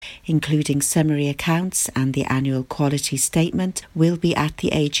including summary accounts and the annual quality statement, will be at the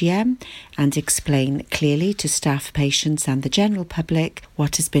AGM and explain clearly to staff, patients and the general public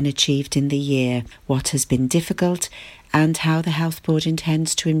what has been achieved in the year, what has been difficult, and how the Health Board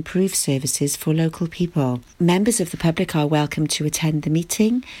intends to improve services for local people. Members of the public are welcome to attend the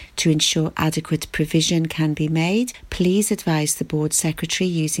meeting. To ensure adequate provision can be made, please advise the Board Secretary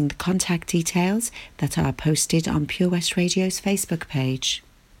using the contact details that are posted on Pure West Radio's Facebook page.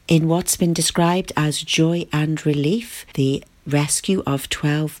 In what's been described as joy and relief, the rescue of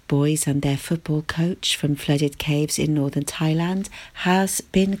 12 boys and their football coach from flooded caves in northern Thailand has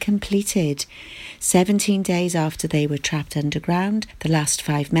been completed. 17 days after they were trapped underground, the last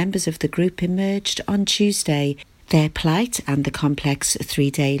 5 members of the group emerged on Tuesday. Their plight and the complex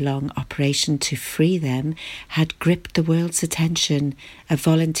 3-day-long operation to free them had gripped the world's attention. A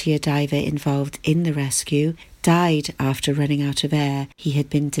volunteer diver involved in the rescue died after running out of air. He had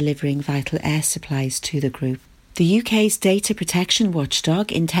been delivering vital air supplies to the group. The UK's data protection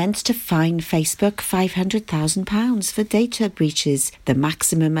watchdog intends to fine Facebook £500,000 for data breaches, the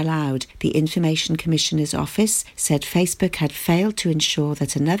maximum allowed. The Information Commissioner's Office said Facebook had failed to ensure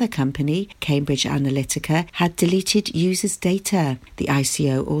that another company, Cambridge Analytica, had deleted users' data. The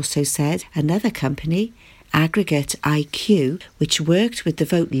ICO also said another company, Aggregate IQ, which worked with the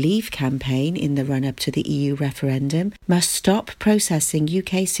Vote Leave campaign in the run-up to the EU referendum, must stop processing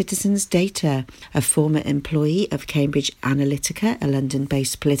UK citizens' data. A former employee of Cambridge Analytica, a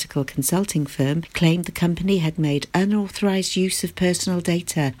London-based political consulting firm, claimed the company had made unauthorised use of personal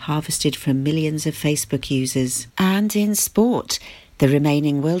data harvested from millions of Facebook users. And in sport, the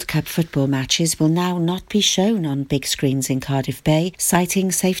remaining World Cup football matches will now not be shown on big screens in Cardiff Bay,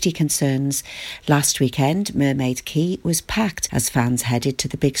 citing safety concerns. Last weekend, Mermaid Quay was packed as fans headed to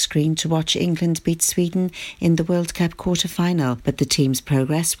the big screen to watch England beat Sweden in the World Cup quarter-final, but the team's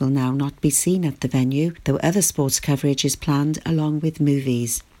progress will now not be seen at the venue, though other sports coverage is planned along with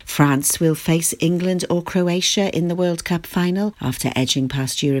movies. France will face England or Croatia in the World Cup final after edging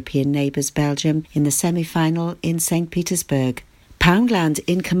past European neighbours Belgium in the semi-final in St. Petersburg. Poundland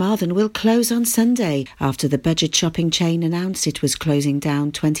in Carmarthen will close on Sunday after the budget shopping chain announced it was closing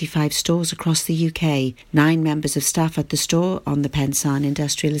down 25 stores across the UK. 9 members of staff at the store on the Pensarn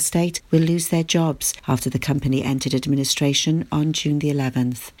Industrial Estate will lose their jobs after the company entered administration on June the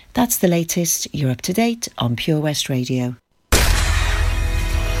 11th. That's the latest. You're up to date on Pure West Radio.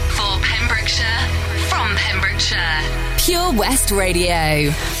 For Pembrokeshire, from Pembrokeshire, Pure West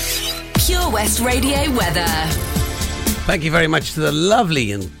Radio. Pure West Radio weather. Thank you very much to the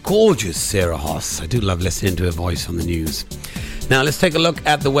lovely and gorgeous Sarah Hoss. I do love listening to her voice on the news. Now let's take a look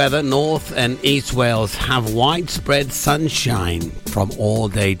at the weather. North and East Wales have widespread sunshine from all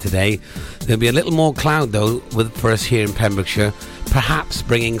day today. There'll be a little more cloud though for us here in Pembrokeshire, perhaps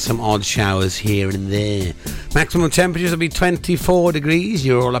bringing some odd showers here and there. Maximum temperatures will be 24 degrees.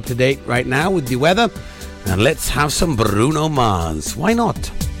 You're all up to date right now with the weather. Now let's have some Bruno Mars. Why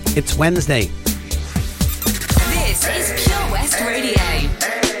not? It's Wednesday. This is Pure West Radio.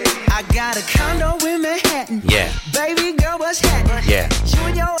 I got a condo in Manhattan. Yeah. Baby girl, what's happening? Yeah. You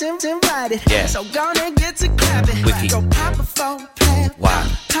and your Tim's invited. Yeah. So gonna get to clapping. Wiki. Go pop it for a plan. Wow.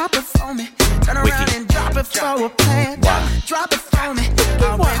 Pop it for me. Turn around Wiki. and drop it for a plan. Wow. Drop it for me.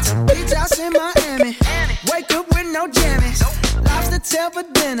 I went to beach house in Miami. Wake up with no jammies. Lobster tail for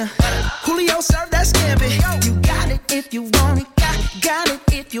dinner. Julio served that scampi. You got it if you want it. Got it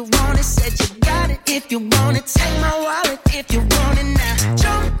if you want it. Said you got it if you want it. Take my wallet if you want it now.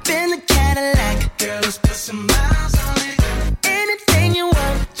 Jump in the Cadillac. Girl, let's put some miles on it. Anything you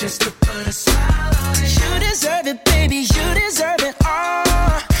want, just to put a smile on it. You deserve it, baby. You deserve it all.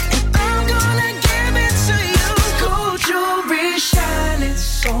 And I'm gonna give it to you. Gold jewelry shining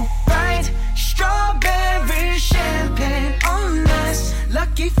so bright. Strawberry champagne on us.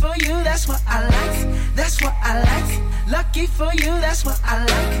 Lucky for you, that's what I like. That's what I like. Lucky for you, that's what I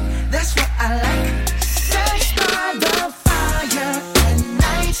like. That's what I like. Sex by the fire at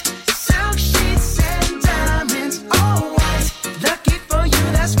night. Silk sheets and diamonds, all white. Lucky for you,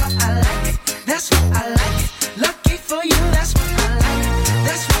 that's what I like. That's what I like. Lucky for you, that's what I like.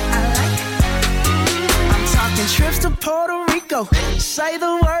 That's what I like. I'm talking trips to Puerto Rico. Say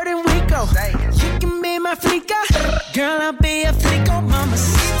the word and we go. You can be my flica. Girl, I'll be a flico,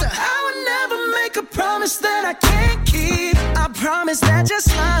 mamacita. I would never make a promise that I can't keep. I promise that your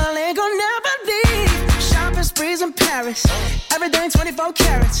smile ain't gonna never leave. Shopping sprees in Paris. Everything 24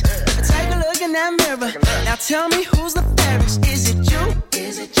 carats. Take a look in that mirror. Now tell me who's the fairest. Is it you?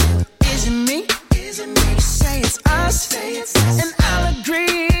 Is it you? Is it me? Is it me? Say it's us. Say it's us. And I'll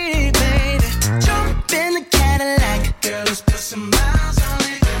agree, baby. Jump in the Cadillac. Girl, let's put some miles on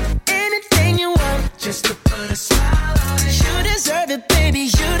it.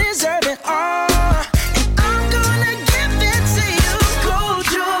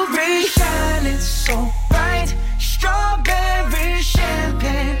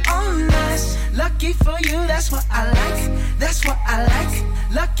 Lucky for you, that's what I like. That's what I like.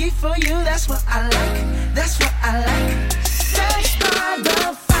 Lucky for you, that's what I like. That's what I like. Sex by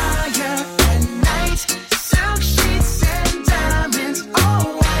the fire at night. Silk sheets and diamonds,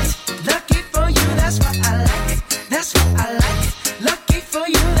 all white. Lucky for you, that's what I like. That's what I like. Lucky for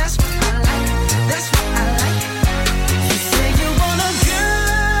you, that's what I like. That's what I like. You say you want a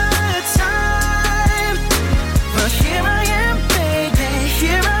good time, but here I am, baby.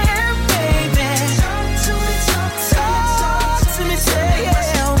 Here I am, baby. Talk to me, talk to me,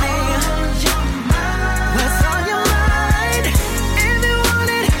 tell me what's on your mind. If you want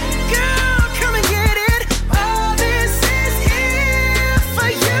it, girl, come and get it. All this is here for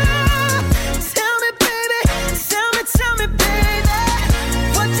you. Tell me, baby, tell me, baby,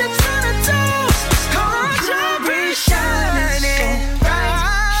 what you tryna do? Strawberry shining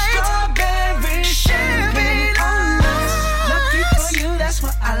bright, strawberry champagne on us. Lucky for you, that's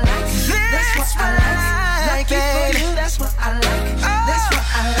what I like. That's what I like. Lucky for you, that's what I like. That's what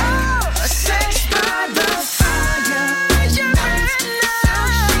I like. Sex by the fire, night,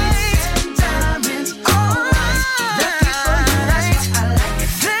 sheets and diamonds, all white. Lucky for you, that's what I like.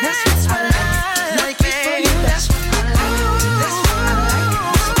 That's what I like. Lucky for you, that's what I like. That's what I like.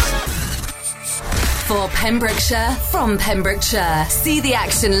 For Pembrokeshire, from Pembrokeshire. See the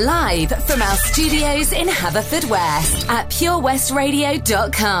action live from our studios in Haverfordwest at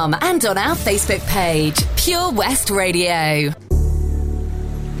purewestradio.com and on our Facebook page, Pure West Radio.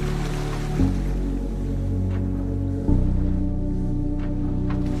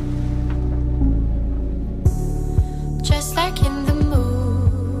 Just like in the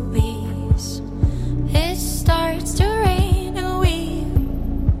movies, it starts to rain and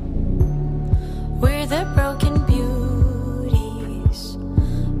we're the broken beauties.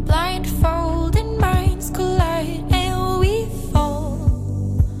 Blindfolded minds collide and we fall.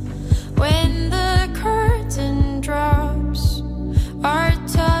 When the curtain drops,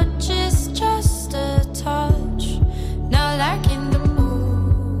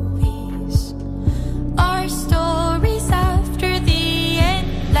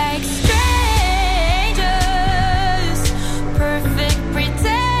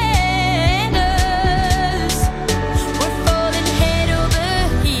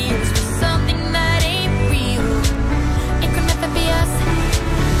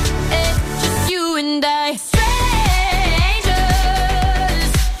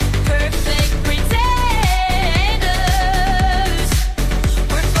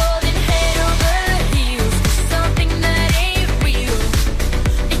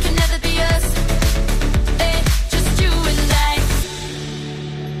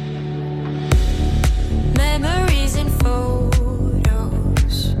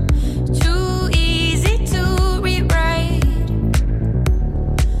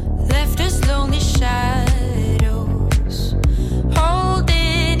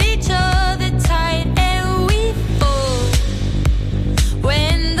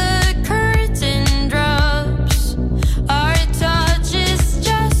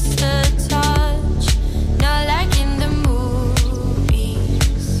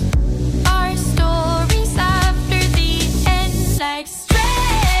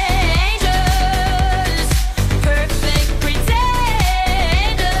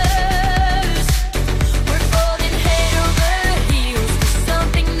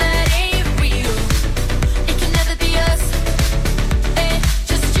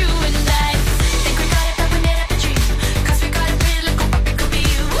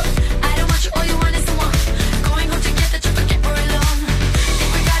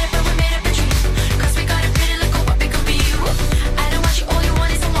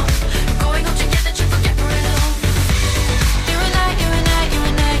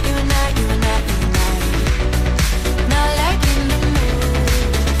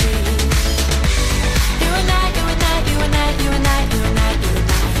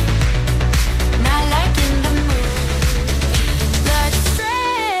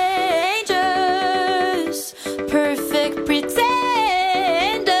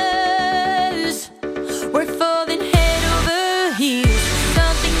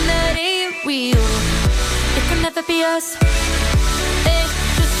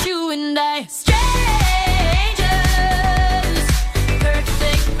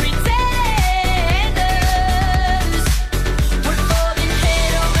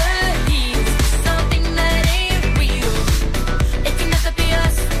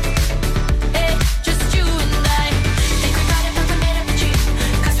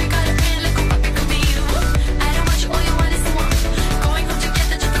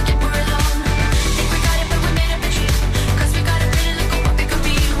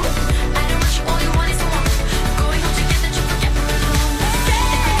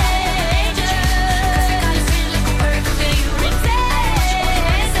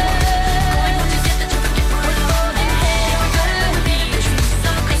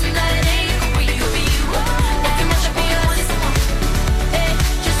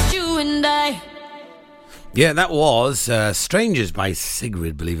 Yeah, that was Strangers by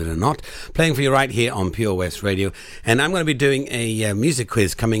Sigrid, believe it or not, playing for you right here on Pure West Radio. And I'm going to be doing a music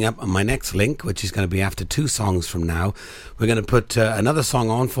quiz coming up on my next link, which is going to be after 2 songs from now. We're going to put another song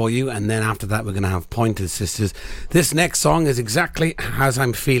on for you, and then after that we're going to have Pointer Sisters. This next song is exactly as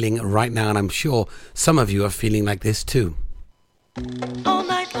I'm feeling right now, and I'm sure some of you are feeling like this too. All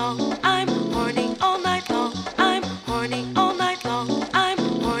night long, I'm horny. All night long, I'm horny. All night long, I'm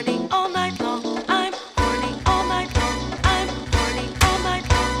horny. All night long, I'm horny. All night long, I'm horny. All night long, I'm horny.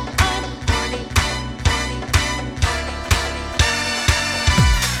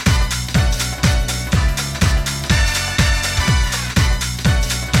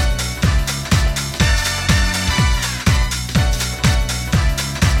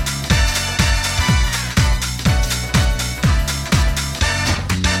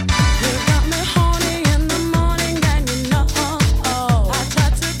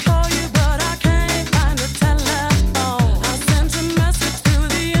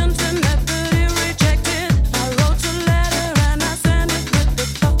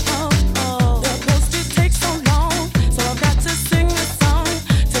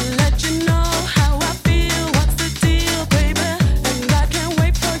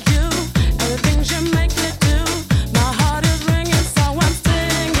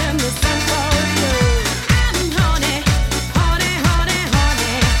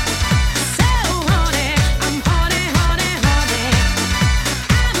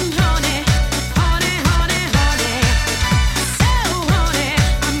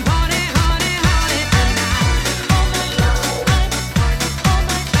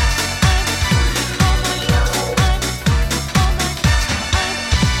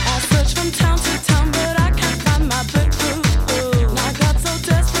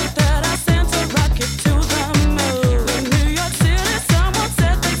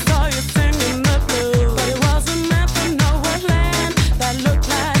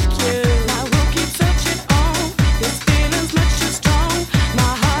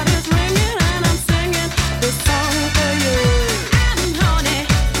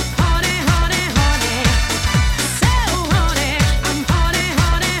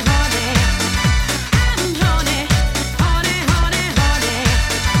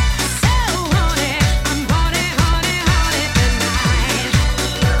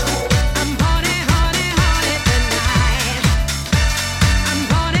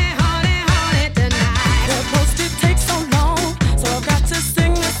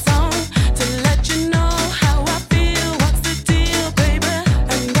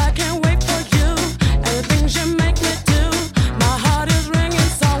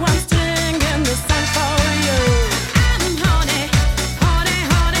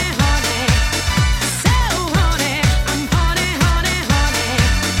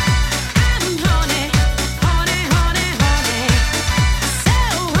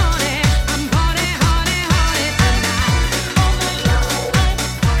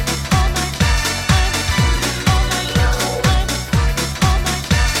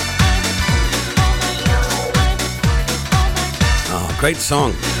 Great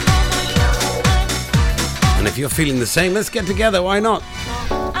song. And if you're feeling the same, let's get together. Why not?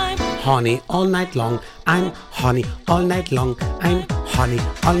 Honey all night long. I'm honey all night long. I'm honey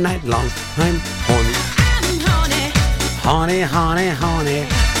all night long. I'm honey. Honey, honey, honey.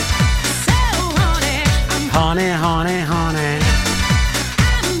 Honey, honey, honey.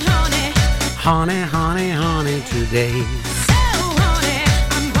 Honey, honey, honey today.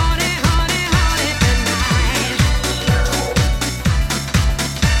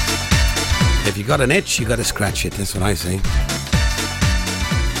 If you got an itch, you got to scratch it. That's what I say.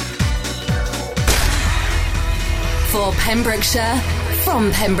 For Pembrokeshire,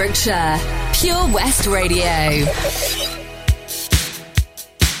 from Pembrokeshire, Pure West Radio.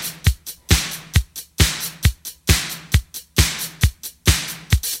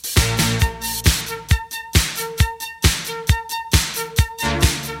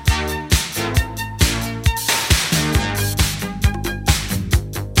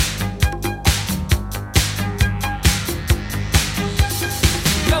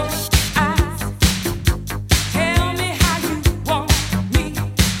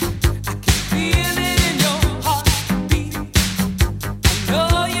 Feel it in your heart beat.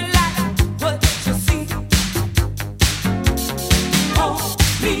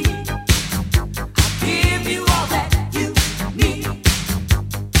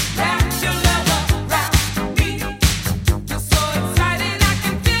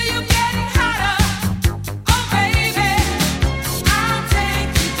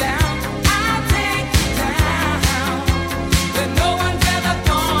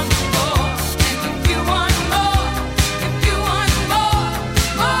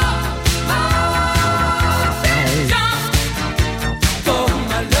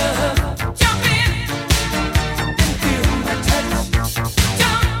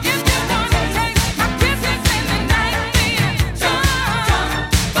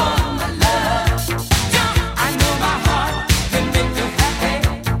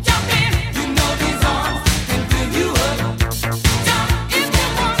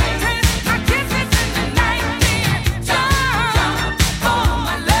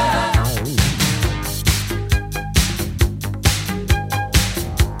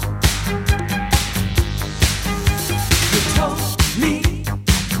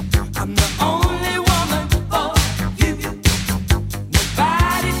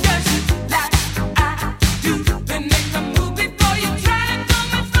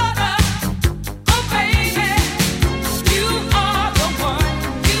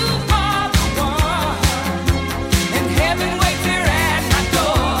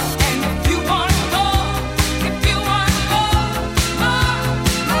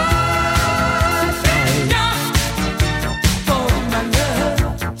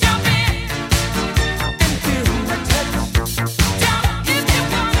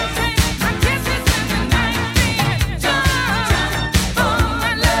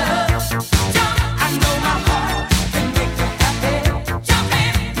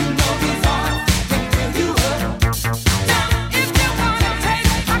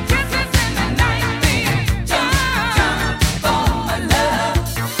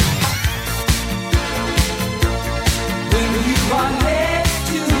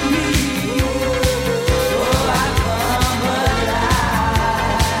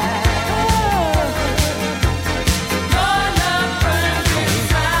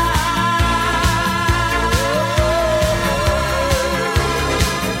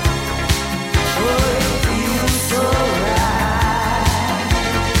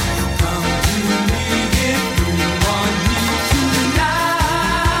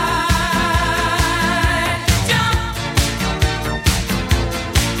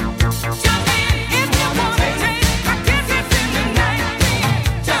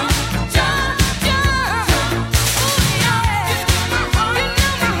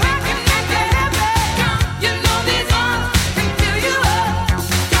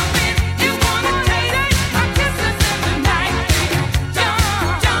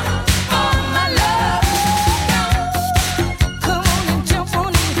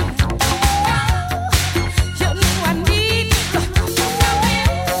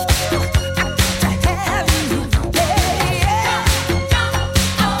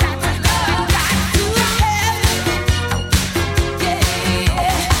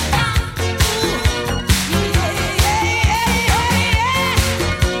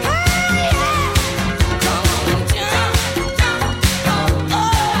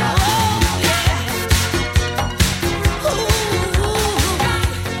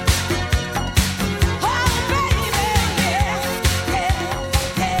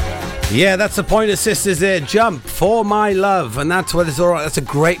 Yeah, that's the point of Sisters there. Jump for my love. And that's what it's all right. That's a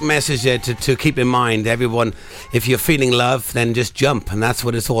great message there to keep in mind. Everyone, if you're feeling love, then just jump. And that's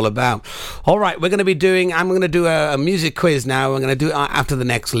what it's all about. All right, I'm going to do a music quiz now. I'm going to do it after the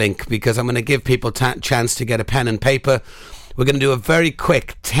next link because I'm going to give people a chance to get a pen and paper. We're going to do a very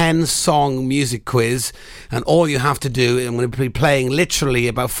quick 10-song music quiz, and all you have to do, I'm going to be playing literally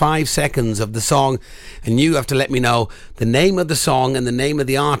about 5 seconds of the song, and you have to let me know the name of the song and the name of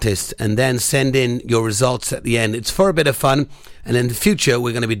the artist, and then send in your results at the end. It's for a bit of fun, and in the future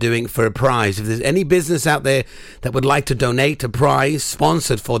we're going to be doing for a prize. If there's any business out there that would like to donate a prize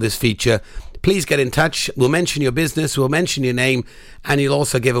sponsored for this feature, please get in touch. We'll mention your business, we'll mention your name, and you'll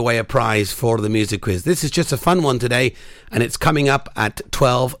also give away a prize for the music quiz. This is just a fun one today, and it's coming up at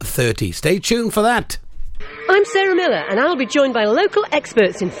 12:30. Stay tuned for that. I'm Sarah Miller, and I'll be joined by local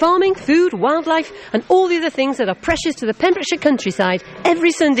experts in farming, food, wildlife, and all the other things that are precious to the Pembrokeshire countryside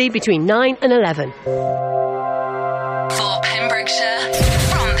every Sunday between 9 and 11. For Pembrokeshire,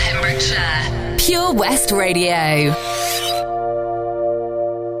 from Pembrokeshire, Pure West Radio.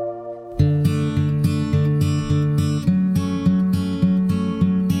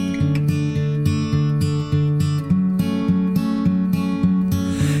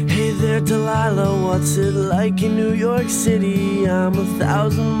 Delilah, what's it like in New York City? I'm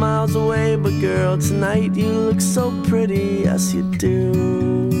 1,000 miles away, but girl, tonight you look so pretty, yes you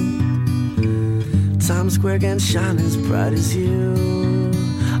do. Times Square can shine as bright as you,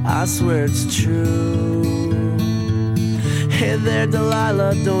 I swear it's true. Hey there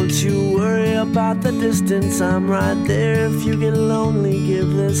Delilah, don't you worry about the distance, I'm right there. If you get lonely,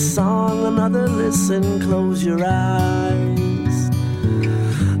 give this song another listen, close your eyes.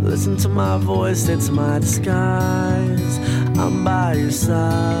 Listen to my voice, it's my disguise, I'm by your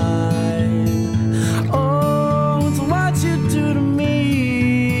side. Oh, it's what you do to me.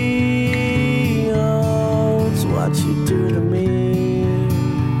 Oh, it's what you do to me.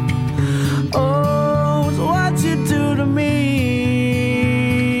 Oh, it's what you do to me.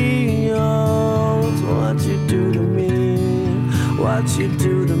 Oh, it's what you do to me. What you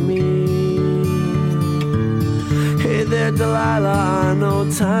do to me. Hey there Delilah, I know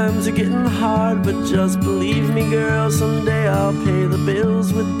times are getting hard, but just believe me girl, someday I'll pay the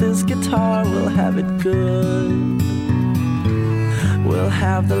bills with this guitar. We'll have it good, we'll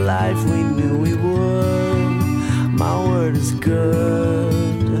have the life we knew we would, my word is good.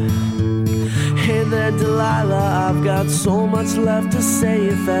 Hey there Delilah, I've got so much left to say.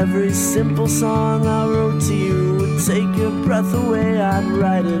 If every simple song I wrote to you would take your breath away, I'd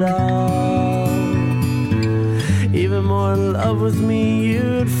write it all. Even more in love with me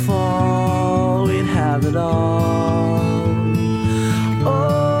you'd fall, we'd have it all.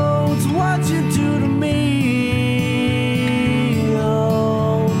 Oh, it's what you do to me.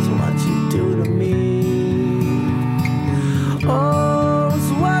 Oh, it's what you do to me. Oh,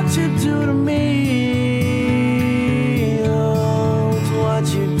 it's what you do to me. Oh, it's what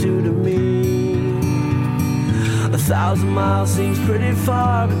you do to me. 1,000 miles seems pretty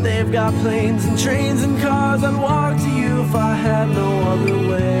far, but they've got planes and trains and cars. I'd walk to you if I had no other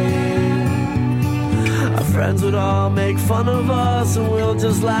way. Our friends would all make fun of us, and we'll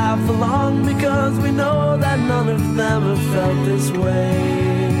just laugh along, because we know that none of them have felt this way.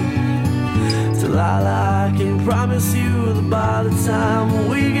 Delilah, I can promise you that by the time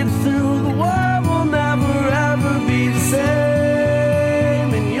we get through, the world will never ever be the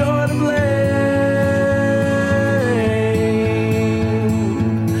same, and you're to blame.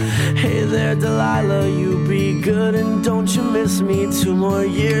 Delilah, you be good and don't you miss me. 2 more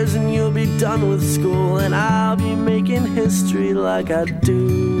years and you'll be done with school, and I'll be making history like I do.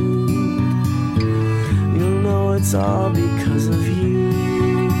 You'll know it's all because of you.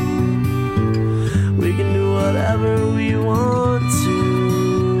 We can do whatever we want to.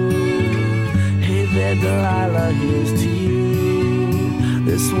 Hey there Delilah, here's to you.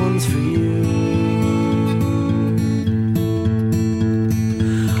 This one's for you.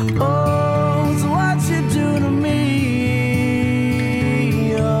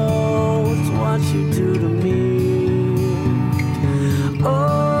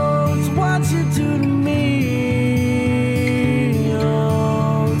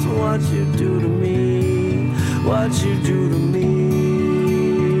 What you do to me.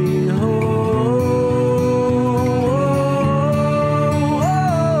 Oh, oh,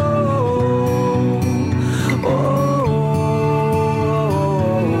 oh,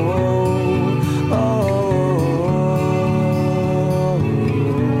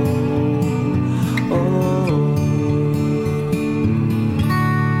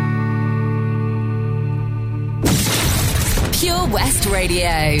 Pure West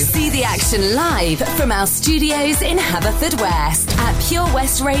Radio. See the action live from our studios in Haverfordwest at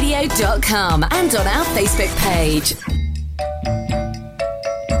purewestradio.com and on our Facebook page.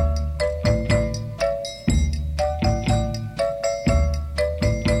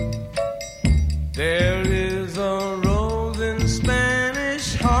 There is a rose in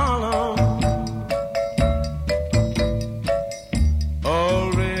Spanish Harlem,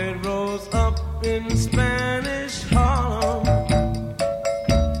 a red rose up in Spanish Harlem.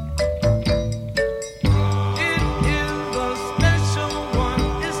 It is a special one,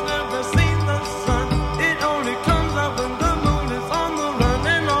 it's never seen the sun. It only comes out when the moon is on the run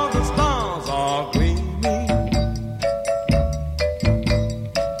and all the stars are gleaming.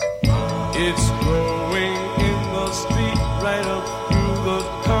 It's growing in the street, right up through the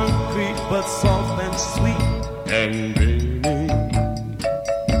concrete, but soft and sweet and dreamy.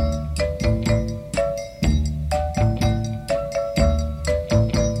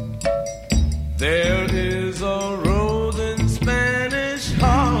 There is a rose in Spanish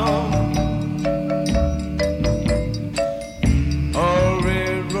Harlem, a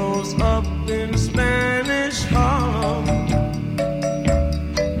red rose up in Spanish Harlem.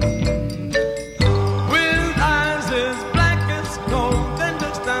 With eyes as black as coal, then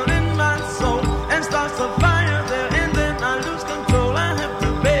looks down in my soul and starts a fire there, and then I lose control. I have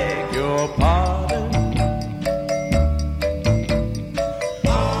to beg your pardon.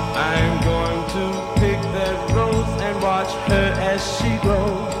 I'm going to pick that rose and watch her as she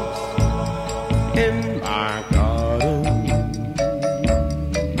grows in my garden.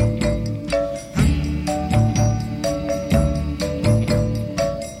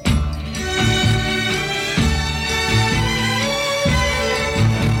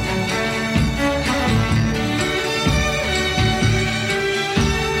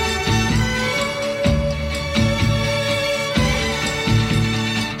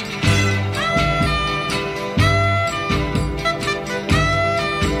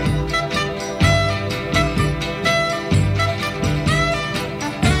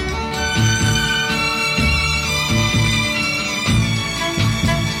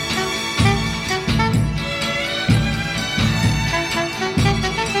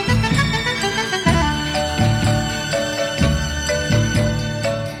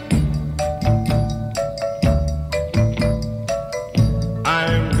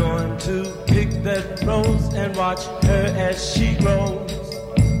 I'm going to pick that rose and watch her as she grows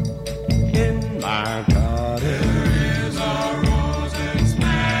in my garden. There is a rose in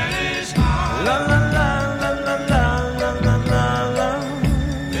Spanish Harlem. La la la la la la la la la.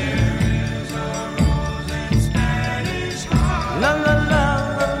 There is a rose in Spanish Harlem. La la la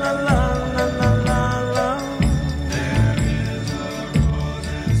la la la la la la. There is a rose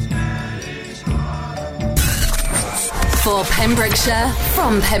in Spanish Harlem. For Pembrokeshire,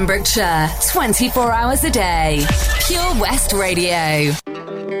 from Pembrokeshire, 24 hours a day. Pure West Radio.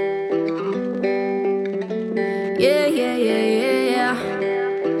 Yeah, yeah, yeah, yeah, yeah.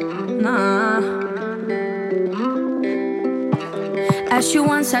 Nah. Asked you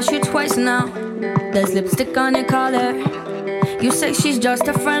once, asked you twice now. There's lipstick on your collar. You say she's just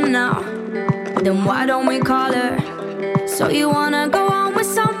a friend now. Then why don't we call her? So you wanna go on with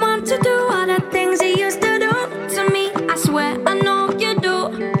someone to do all the things he used to do to me? I swear I know you do.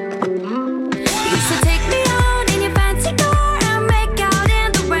 You used to take me out in your fancy car and make out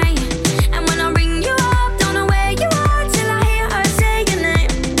in the rain. And when I ring you up, don't know where you are till I hear her say your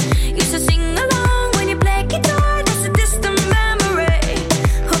name. Used to sing along when you play guitar, that's a distant memory.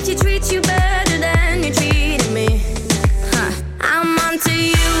 Hope she treats you better than you treated me. Huh. I'm onto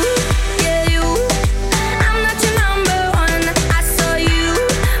you, yeah you. I'm not your number one. I saw you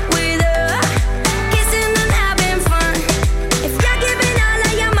with her, kissing and having fun. If you're giving all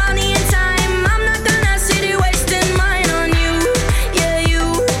of your money and time, I'm not gonna sit here wasting mine on you, yeah you.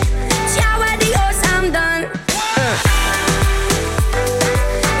 Ciao adios, I'm done.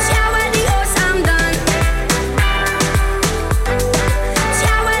 Ciao adios, I'm done.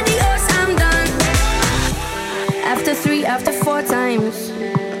 Ciao adios, I'm done. After 3, after 4 times,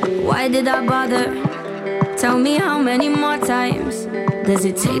 why did I bother? Tell me how many more times does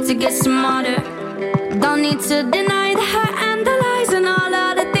it take to get smarter? Don't need to deny the hurt and the lies and all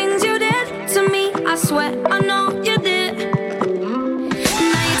of the things you did to me. I swear I know you did.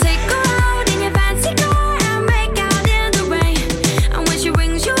 Now you take her out in your fancy car and make out in the rain. And when she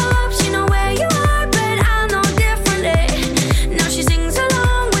rings you up, she know where you are, but I know differently. Now she sings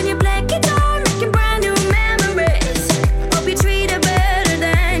along when you play guitar, making brand new memories. Hope you treat her better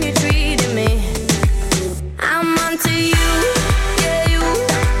than you treated me. I'm onto you, yeah you.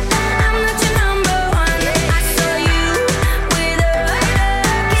 I'm not your number one. I saw you with her,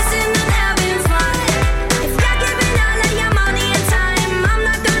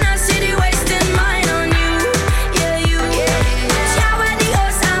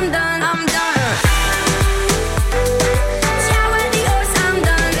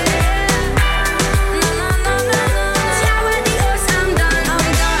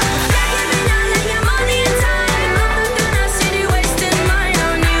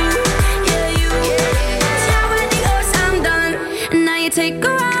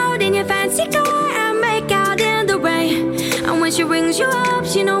 brings you up,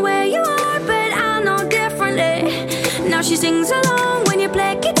 she know where you are, but I know differently. Now she sings along when you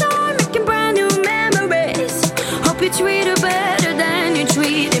play guitar, making brand new memories. Hope you treat her better than you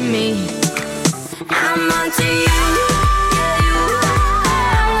treated me. I'm onto you.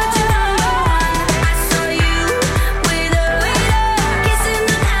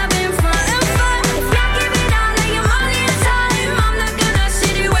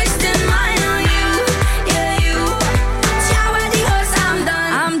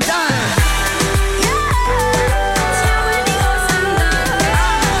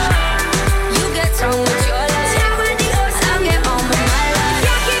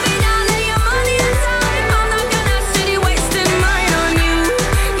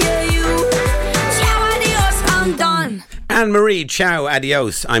 Anne-Marie, ciao,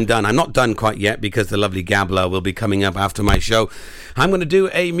 adios, I'm done. I'm not done quite yet because the lovely Gabla will be coming up after my show. I'm going to do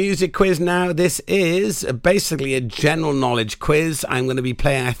a music quiz now. This is basically a general knowledge quiz. I'm going to be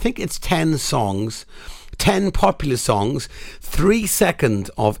playing, I think it's 10 songs, 10 popular songs, 3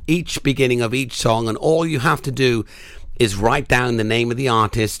 seconds of each beginning of each song, and all you have to do is write down the name of the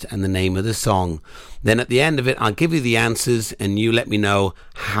artist and the name of the song. Then at the end of it, I'll give you the answers and you let me know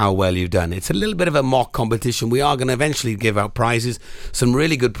how well you've done. It's a little bit of a mock competition. We are going to eventually give out prizes, some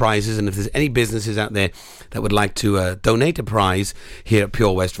really good prizes. And if there's any businesses out there that would like to donate a prize here at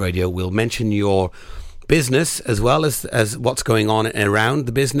Pure West Radio, we'll mention your business as well as what's going on around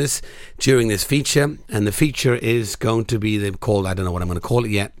the business during this feature. And the feature is going to be called, I don't know what I'm going to call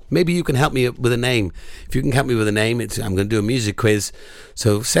it yet. Maybe you can help me with a name. If you can help me with a name, I'm going to do a music quiz.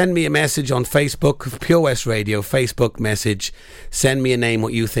 So send me a message on Facebook, Pure West Radio, Facebook message. Send me a name,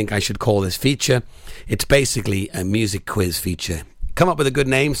 what you think I should call this feature. It's basically a music quiz feature. Come up with a good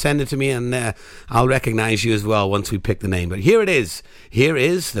name, send it to me, and I'll recognize you as well once we pick the name. But here it is. Here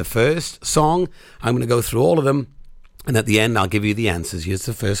is the first song. I'm going to go through all of them, and at the end, I'll give you the answers. Here's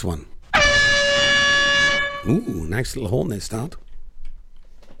the first one. Ooh, nice little horn there, start.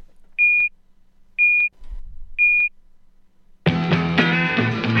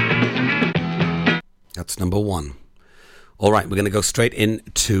 That's number 1. All right, we're going to go straight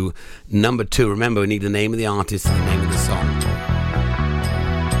into number 2. Remember, we need the name of the artist and the name of the song.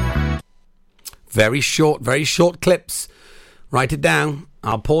 Very short clips. Write it down.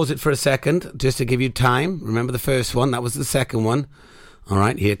 I'll pause it for a second just to give you time. Remember the first one, that was the second one. All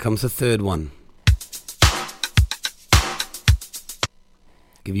right, here comes the third one.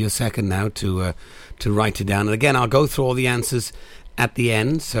 Give you a second now to write it down. And again, I'll go through all the answers at the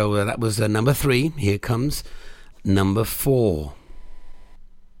end. So that was number 3. Here comes number 4.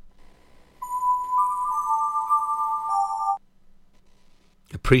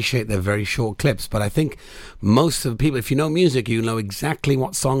 Appreciate they're very short clips, but I think most of the people, if you know music, you know exactly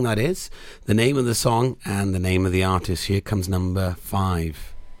what song that is, the name of the song and the name of the artist. Here comes number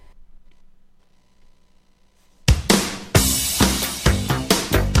 5.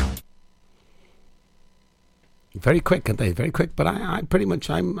 Very quick, aren't they? Very quick, but I'm pretty much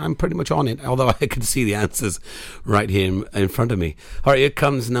on it, although I can see the answers right here in front of me. All right, here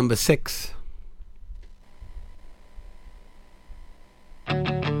comes number 6.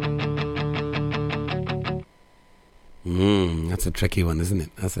 That's a tricky one, isn't it?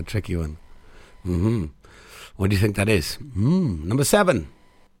 That's a tricky one. What do you think that is? Number 7.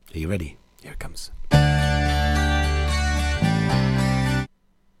 Are you ready? Here it comes.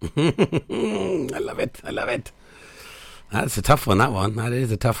 I love it. I love it. That's a tough one, that one. That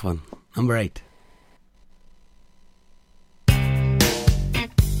is a tough one. Number 8.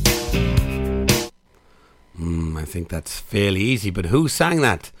 I think that's fairly easy, but who sang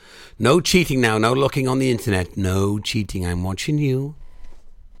that? No cheating now, no looking on the internet. No cheating, I'm watching you.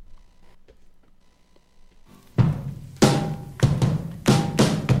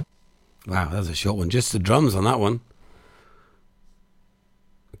 Wow, that was a short one. Just the drums on that one.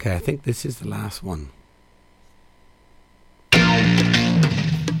 Okay, I think this is the last one.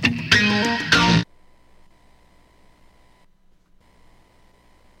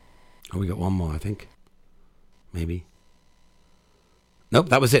 Oh, we got one more, I think. Maybe. Nope,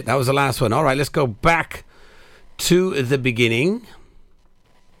 that was it. That was the last one. All right, let's go back to the beginning.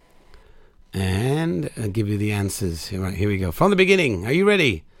 And I'll give you the answers. All right, here we go. From the beginning. Are you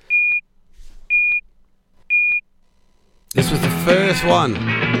ready? This was the first one.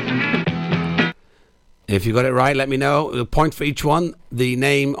 If you got it right, let me know. The point for each one. The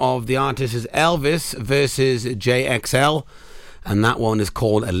name of the artist is Elvis versus JXL. And that one is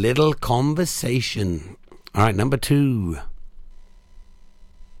called A Little Conversation. All right, number 2.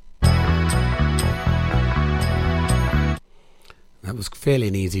 That was fairly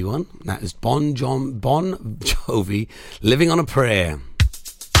an easy one. That is Bon Jovi, Living on a Prayer.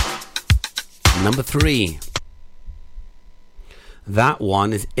 Number 3. That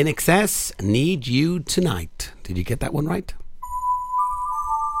one is In Excess, Need You Tonight. Did you get that one right?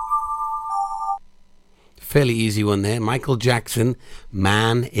 Fairly easy one there. Michael Jackson,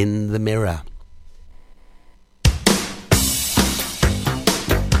 Man in the Mirror.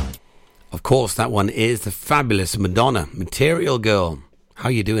 Of course, that one is the fabulous Madonna, Material Girl. How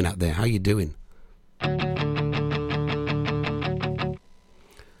you doing out there? How you doing? That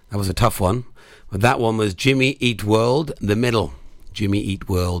was a tough one. But that one was Jimmy Eat World, The Middle. Jimmy Eat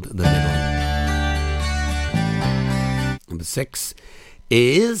World, The Middle. Number 6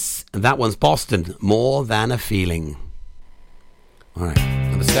 is, that one's Boston, More Than a Feeling. All right.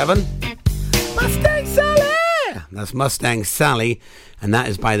 Number 7, Mustang Sally. That's Mustang Sally, and that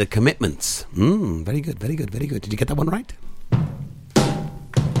is by The Commitments. Very good, very good, very good. Did you get that one right?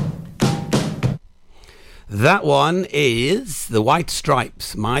 That one is The White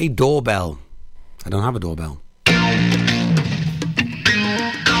Stripes, My Doorbell. I don't have a doorbell.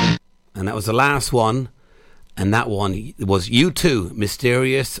 And that was the last one. And that one was U2,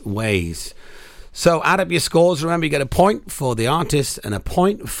 Mysterious Ways. So add up your scores. Remember, you get a point for the artist and a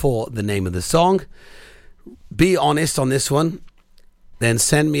point for the name of the song. Be honest on this one. Then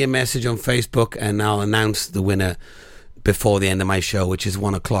send me a message on Facebook and I'll announce the winner before the end of my show, which is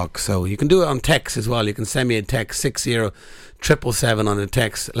 1 o'clock. So you can do it on text as well. You can send me a text, 60777 on a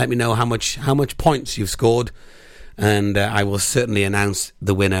text. Let me know how much points you've scored, and I will certainly announce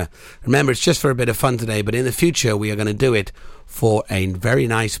the winner. Remember, it's just for a bit of fun today, but in the future we are going to do it for a very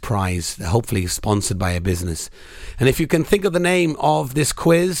nice prize, hopefully sponsored by a business. And if you can think of the name of this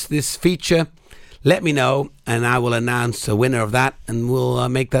quiz, this feature, let me know and I will announce a winner of that, and we'll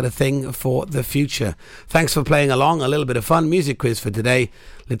make that a thing for the future. Thanks for playing along. A little bit of fun music quiz for today.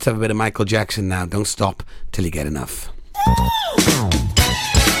 Let's have a bit of Michael Jackson now. Don't stop till you get enough.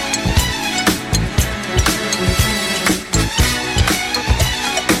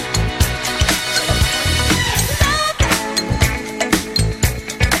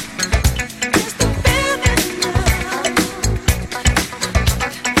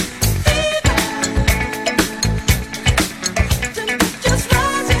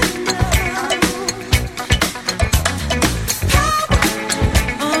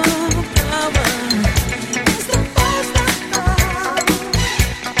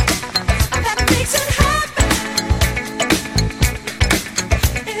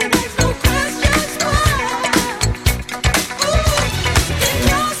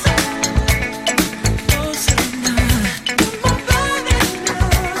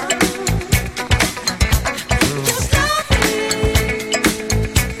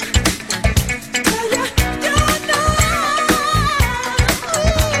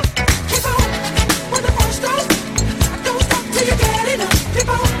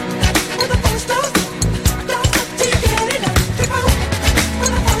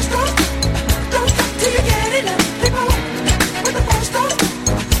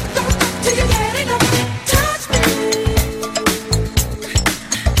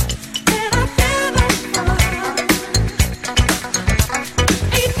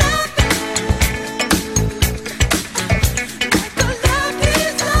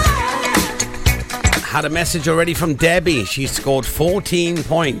 Had a message already from Debbie. She scored 14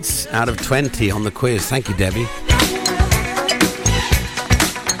 points out of 20 on the quiz. Thank you, Debbie.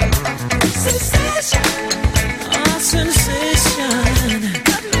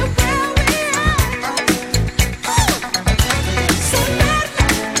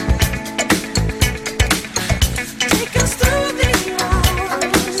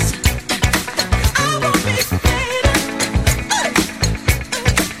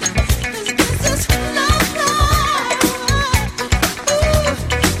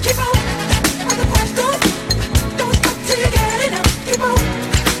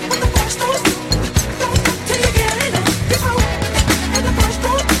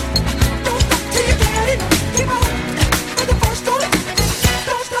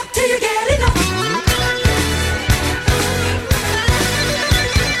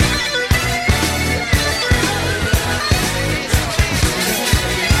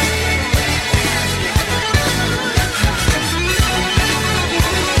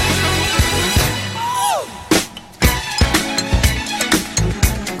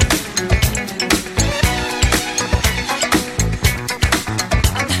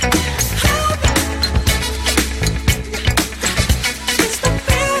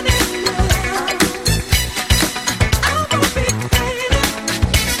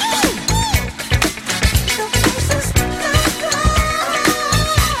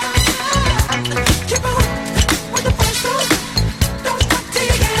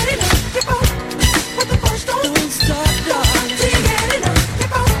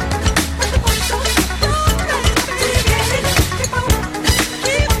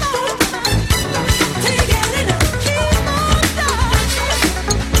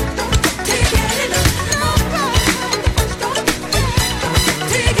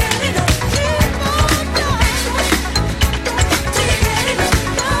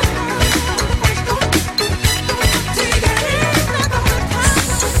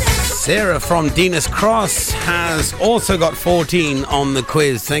 Sarah from Dinas Cross has also got 14 on the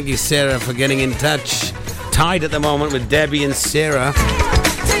quiz. Thank you, Sarah, for getting in touch. Tied at the moment with Debbie and Sarah.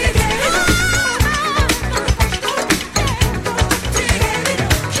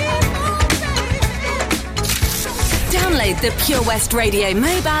 Download the Pure West Radio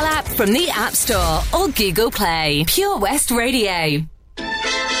mobile app from the App Store or Google Play. Pure West Radio.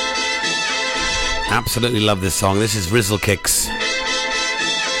 Absolutely love this song. This is Rizzle Kicks.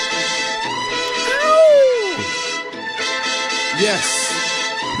 Yes.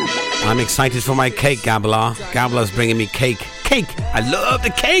 I'm excited for my cake, Gabla. Gabla's bringing me cake. Cake! I love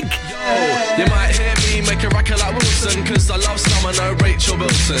the cake! You might hear me make a record like Wilson, cause I love summer, no Rachel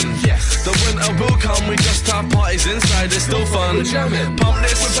Wilson. Yes. The winter will come, we just have parties inside, it's still fun. We're jamming, pump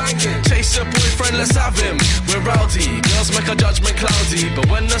this, we're banging. Chase your boyfriend, let's have him. We're rowdy, girls make our judgment cloudy. But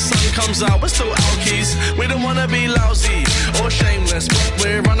when the sun comes out, we're still alkies. We don't wanna be lousy or shameless, but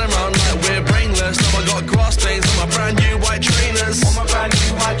we're running around like we're brainless. Now I got grass stains on my brand new white trainers.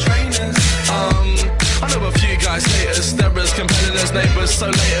 I know a few guys hate us, they're as competitors, neighbours, so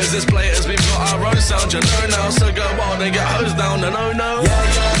laters, it's blaters, we've got our own sound, you know now, so go on and get hosed down, and oh no,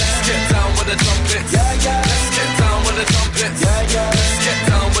 let's get down with the trumpets, let's get down with the trumpets, let's get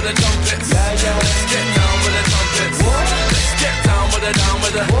down with the trumpets, let's get down with the trumpets, let's get down with the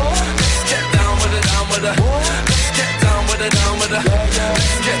let's get down with the let's get down with the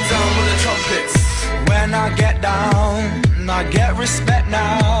let's get down with the trumpets. When I get down, I get respect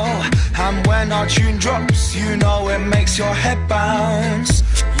now. And when our tune drops, you know it makes your head bounce.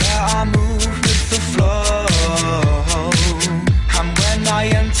 Yeah, I move with the flow. And when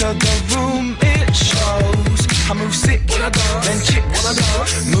I enter the room, it shows. I move sick, then chicks.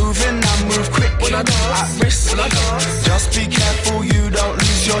 Moving, I move quick, at risk. Just be careful you don't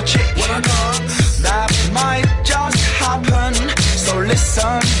lose your chick. That might just happen, so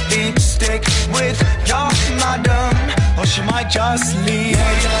listen, deep stick with your madam, or she might just leave.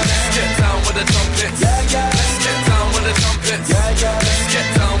 Let's get down with the trumpets. Let's get down with the trumpets. Let's get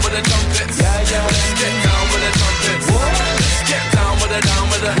down with the trumpets. Let's get down with the trumpets. Let's get down with the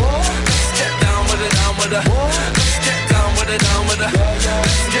Let's get down with the Let's get down with the Let's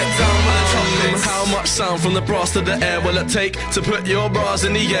get down with the trumpets. How much sound from the brass to the air will it take to put your bras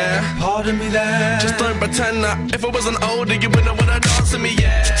in the air? Pardon me there. Just don't pretend that if I wasn't older you wouldn't wanna dance with me,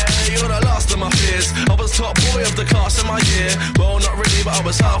 yeah. You're the last of my fears. I was top boy of the class in my year. Well, not really, but I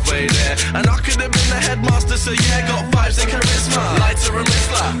was halfway there. And I could have been the headmaster, so yeah, got vibes and charisma. Lighter and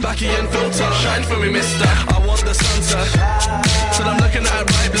Mistler, Backy and filter. Shine for me, mister. I want the Santa, so I'm looking at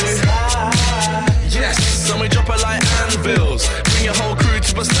it right blue. Yes, and we drop it like anvils. Bring your whole crew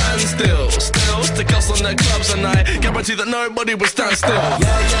to a standstill. Still, stick us on the clubs and I guarantee that nobody will stand still. Let's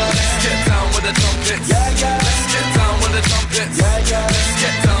get down with the trumpets. Let's get down with the trumpets. Let's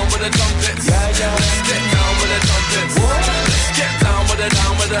get down with the trumpets. Let's get down with the trumpets. Let's get down with the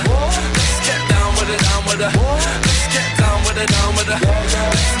Let's get down with the Let's get down with the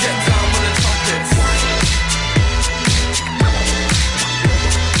Let's get down with the trumpets.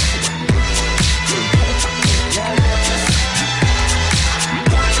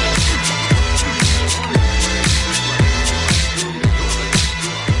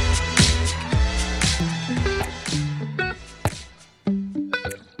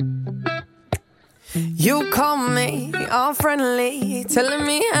 You call me all friendly, telling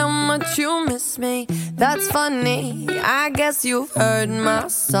me how much you miss me. That's funny, I guess you've heard my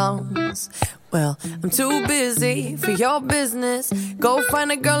songs. Well, I'm too busy for your business. Go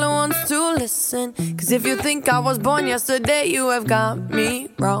find a girl who wants to listen. Cause if you think I was born yesterday, you have got me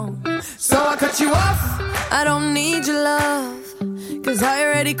wrong. So I cut you off, I don't need your love. Cause I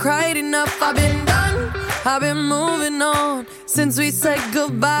already cried enough, I've been done, I've been moving on since we said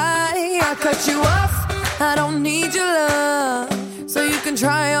goodbye. I cut you off, I don't need your love. So you can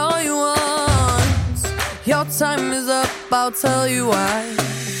try all you want. Your time is up, I'll tell you why.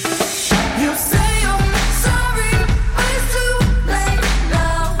 You say you're sorry, but it's too late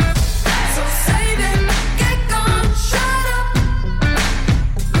now. So save it, get gone, shut up.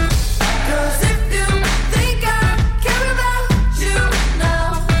 Cause if you think I care about you now,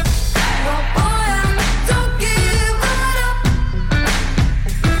 well boy, I don't give it up.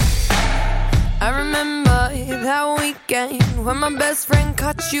 I remember that weekend when my best friend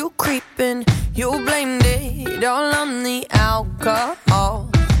caught you creeping. You blamed it all on the alcohol.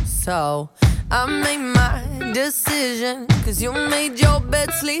 So I made my decision, cause you made your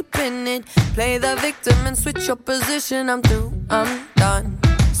bed, sleep in it. Play the victim and switch your position. I'm through, I'm done.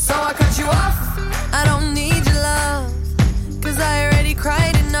 So I cut you off, I don't need your love. Cause I already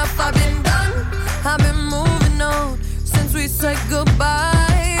cried enough, I've been done, I've been moving on since we said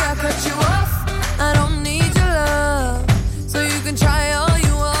goodbye. I cut you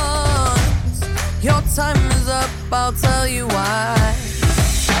time is up, I'll tell you why.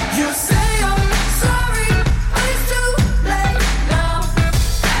 You say I'm sorry, but it's too late now.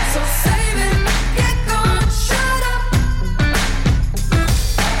 So save it, get gone, shut up.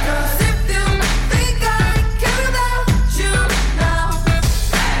 'Cause if you think I care about you now,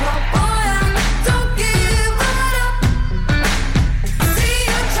 well boy, I don't give it up. I see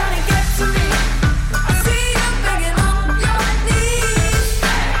you trying to get to me, I see you begging on your knees.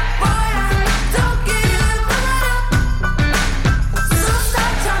 Boy, I don't give it up. So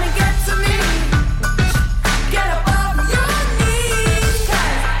stop trying to get to me, get up off your knees.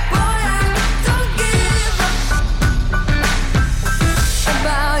 'Cause boy, I don't give up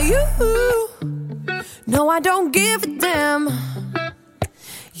about you. No, I don't give a damn.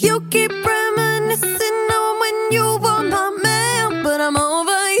 You keep reminiscing on when you were my man, but I'm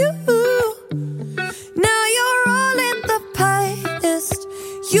over you. Now you're all in the past.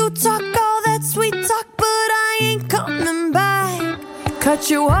 You talk all that sweet talk, but I ain't coming back. Cut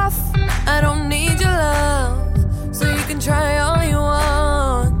you off, I don't need your love, so you can try all you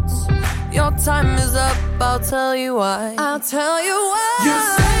want. Your time is up, I'll tell you why. I'll tell you why. You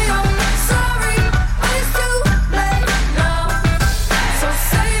say I'm sorry, but it's too late now. So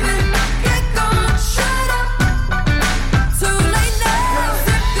save it, get gone, shut up. Too late now. 'Cause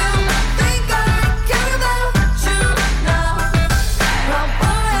if you think I care about you now, well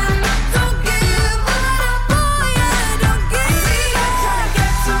boy, I don't give it up. Boy, I don't give it up. I see you trying to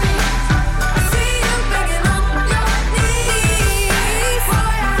get to me, I see you begging on your knees.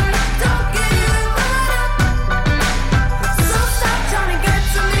 Boy, I don't give it up. So stop trying to get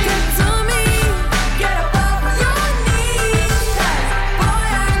to me, get up off your knees. 'Cause boy,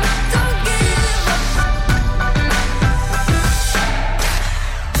 I don't give up.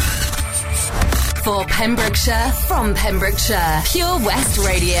 For Pembrokeshire, from Pembrokeshire, Pure West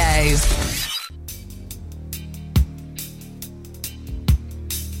Radio.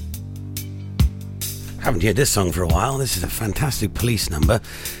 Haven't heard this song for a while. This is a fantastic Police number.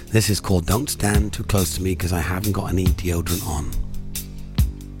 This is called Don't Stand Too Close to Me because I haven't got any deodorant on.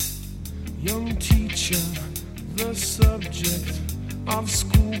 Young teacher, the subject of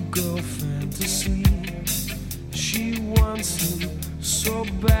schoolgirl fantasy. She wants him so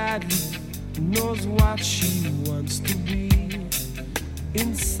badly, knows what she wants to be.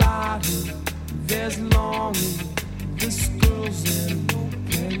 Inside her, there's longing. This girl's an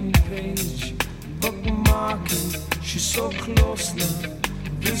open page, bookmarking. She's so close now.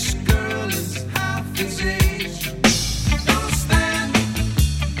 This girl is half his age. Don't stand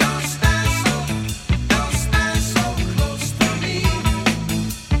so close to me.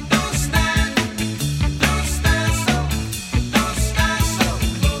 Don't stand so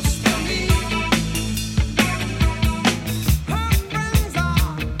close to me. Her friends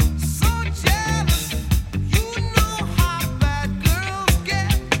are so jealous. You know how bad girls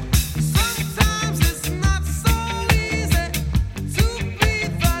get. Sometimes it's not so easy to be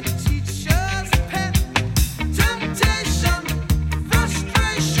the teacher's pet. Jump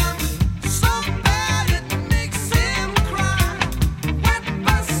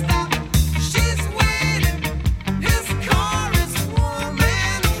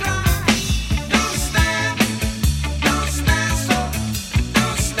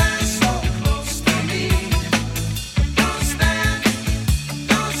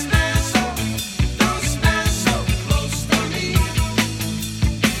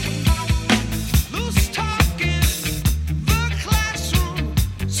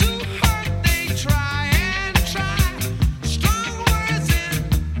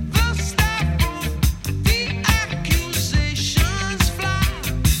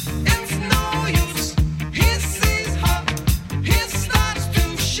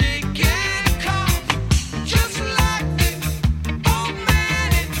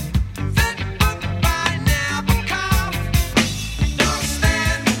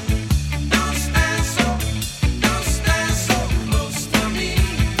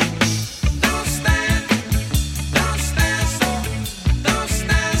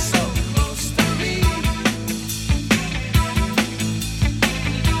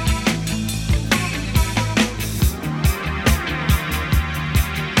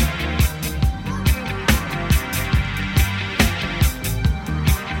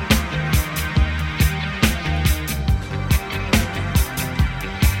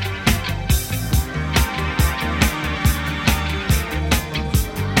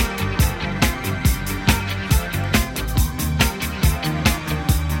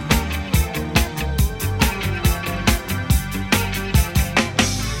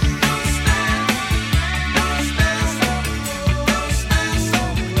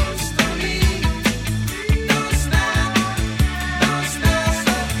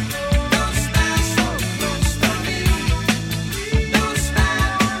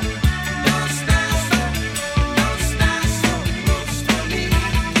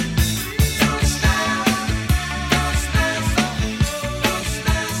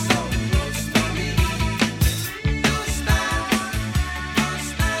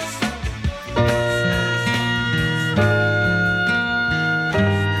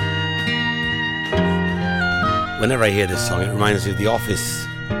Whenever I hear this song, it reminds me of The Office.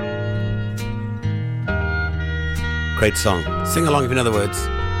 Great song. Sing along if you know the words.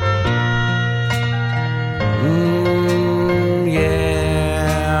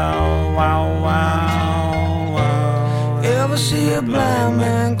 Yeah, wow, wow, wow. Ever see a blind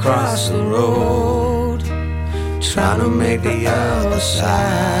man cross the road, trying to make the other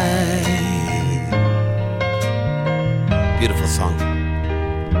side? Beautiful song.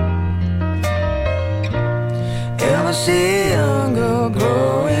 Ever see a young girl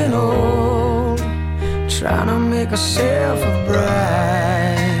growing old, trying to make herself a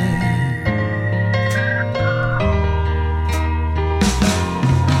bride?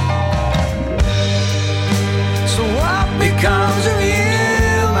 So what becomes of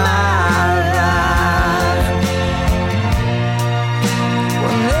you, my life,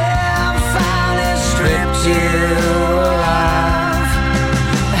 when they have finally stripped you alive?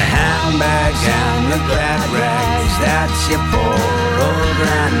 The handbags and the glad rags that your poor old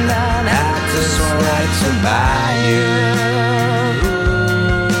granddad had to sweat to buy you.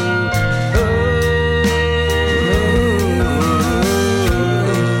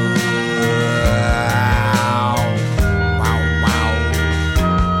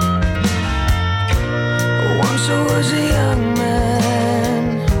 Once I was a young man,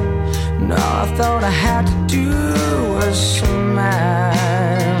 and all I thought I had to do was smile.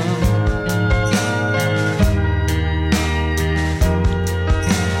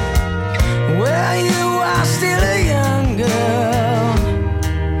 Well, you are still a young girl,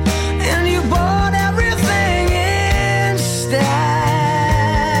 and you bought everything in style.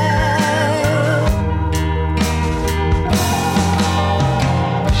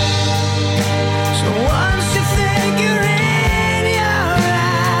 So once you think you're in, you're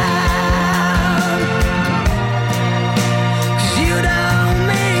out, 'cause you don't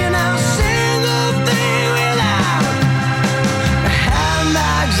mean a single thing without the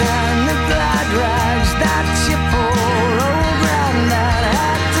handbags and the glad rags that your poor old granddad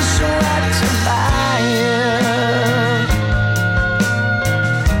had to sweat to buy you.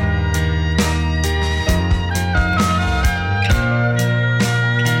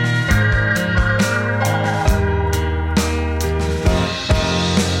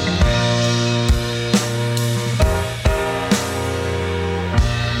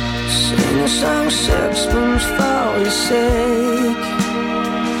 Sing a song sixpence for your sake,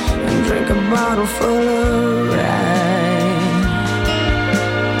 and drink a bottle full of rye.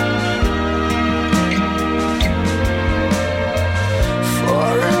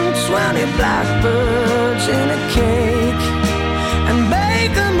 420 blackbirds in a cake, and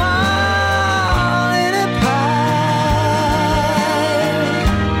bake them all in a pie.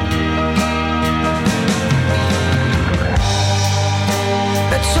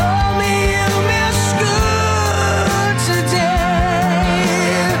 They told me you missed school today,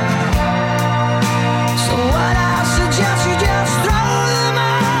 so what I suggest you just throw them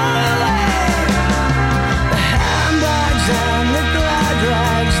all away. The handbags and the glad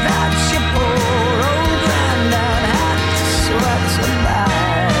rags that your poor old granddad had to sweat to buy.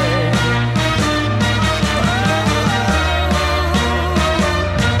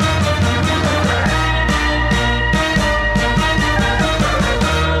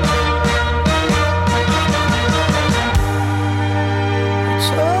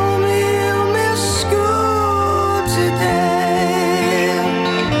 Told me you missed school today,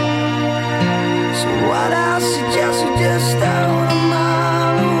 so what I suggest you just throw them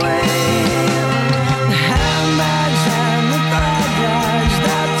all away. The handbags and the glad rags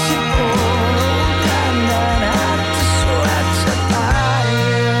that your poor old granddad had to sweat to buy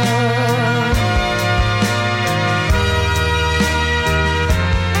you.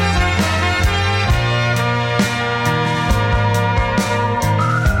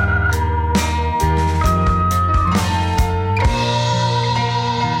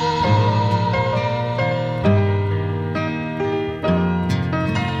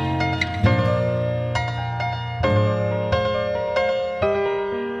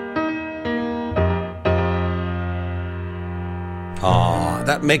 Oh,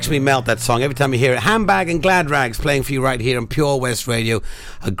 that makes me melt, that song, every time you hear it. Handbag and Glad Rags playing for you right here on Pure West Radio.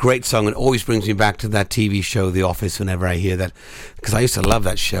 A great song, and always brings me back to that TV show, The Office, whenever I hear that, because I used to love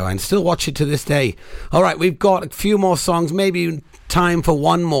that show and still watch it to this day. All right, we've got a few more songs, maybe time for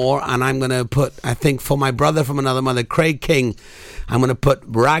one more, and I'm going to put, I think, for my brother from another mother, Craig King, I'm going to put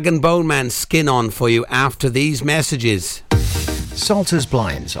Rag and Bone Man's Skin on for you after these messages. Salters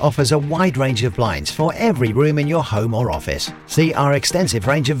Blinds offers a wide range of blinds for every room in your home or office. See our extensive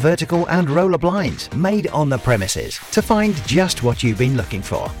range of vertical and roller blinds made on the premises to find just what you've been looking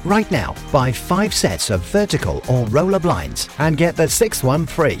for. Right now, buy 5 sets of vertical or roller blinds and get the 6th one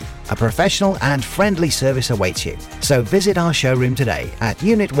free. A professional and friendly service awaits you. So visit our showroom today at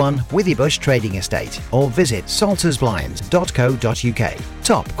Unit 1 Withybush Trading Estate or visit saltersblinds.co.uk.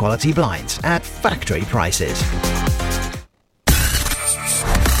 Top quality blinds at factory prices.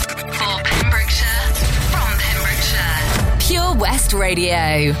 For Pembrokeshire, from Pembrokeshire, Pure West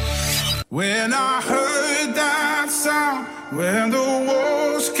Radio. When I heard that sound, when the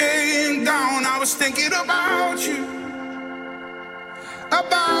walls came down, I was thinking about you.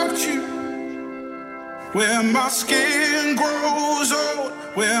 About you. When my skin grows old,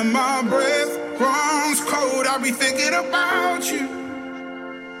 when my breath runs cold, I'll be thinking about you.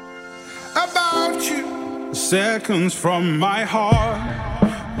 About you. Seconds from my heart,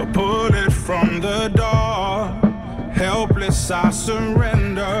 a bullet from the dark. Helpless I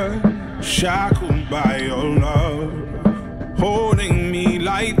surrender, shackled by your love. Holding me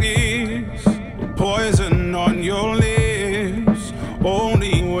like this, poison on your lips.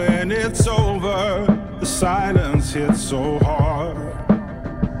 Only when it's over, the silence hits so hard.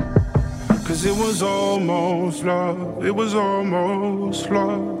 'Cause it was almost love, it was almost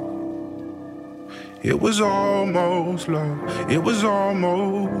love. It was almost love, it was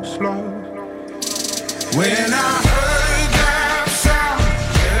almost love. When I heard that sound,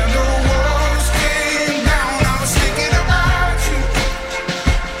 and the walls came down, I was thinking about you.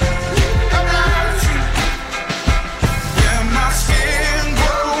 About you. When my skin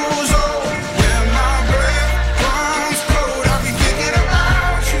grows old, when my breath runs cold, I'll be thinking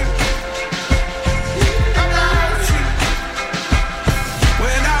about you. About you.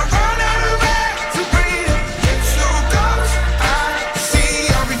 When I run out of air to breathe, it's your ghost I see,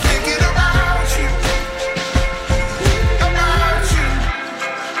 I'll be thinking about you. About you.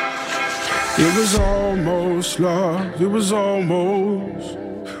 It was almost love, it was almost.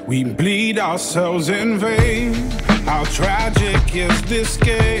 We bleed ourselves in vain. How tragic is this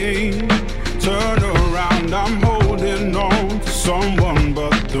game? Turn around, I'm holding on to someone,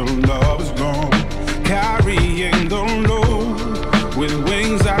 but the love's gone. Carrying the load with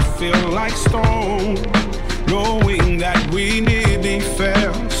wings that feel like stone. Knowing that we nearly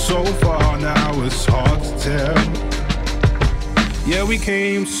fell so far, now it's hard to tell. Yeah, we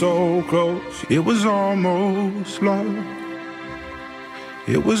came so close, it was almost love.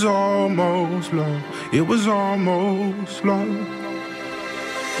 It was almost love, it was almost love.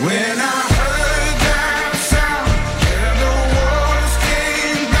 When I heard that sound, and the walls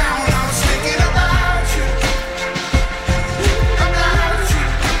came down, I was thinking about you. About you.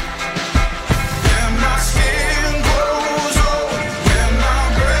 When my skin grows old, when my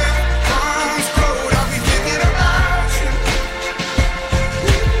breath runs cold, I'll be thinking about you.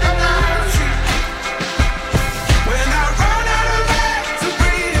 About you. When I run out of air to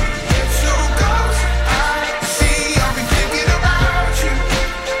breathe, it's your ghost I see, I'll be thinking about you.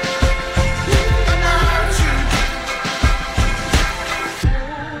 About you.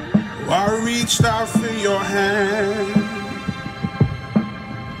 I reached out for your hand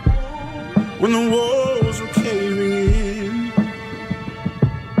when the walls were caving in,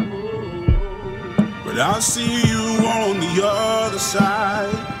 but I see you on the other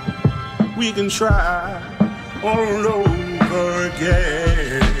side. We can try all over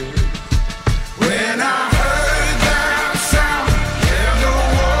again. When I heard that sound, and the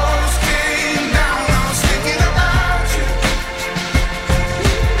walls came down, I was thinking about you.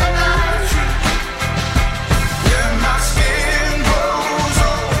 About you. When my skin grows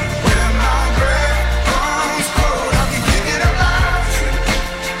old, when my breath runs cold, I'll be thinking about you.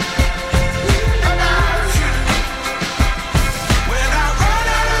 About you. When I run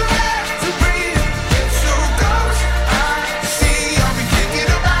out of air to breathe, it's your ghost I see, I'll be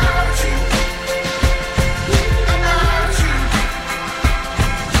thinking about you. About you.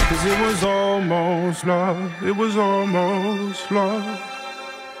 'Cause it was almost love, it was almost love.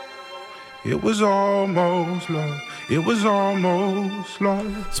 It was almost love, it was almost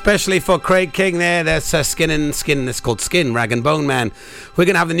love. Especially for Craig King there. There's Skin and Skin. It's called Skin, Rag and Bone Man. We're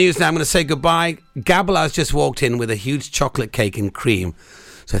going to have the news now. I'm going to say goodbye. Gabala's just walked in with a huge chocolate cake and cream.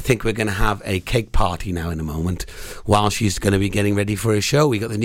 So I think we're going to have a cake party now in a moment while she's going to be getting ready for a show. We got the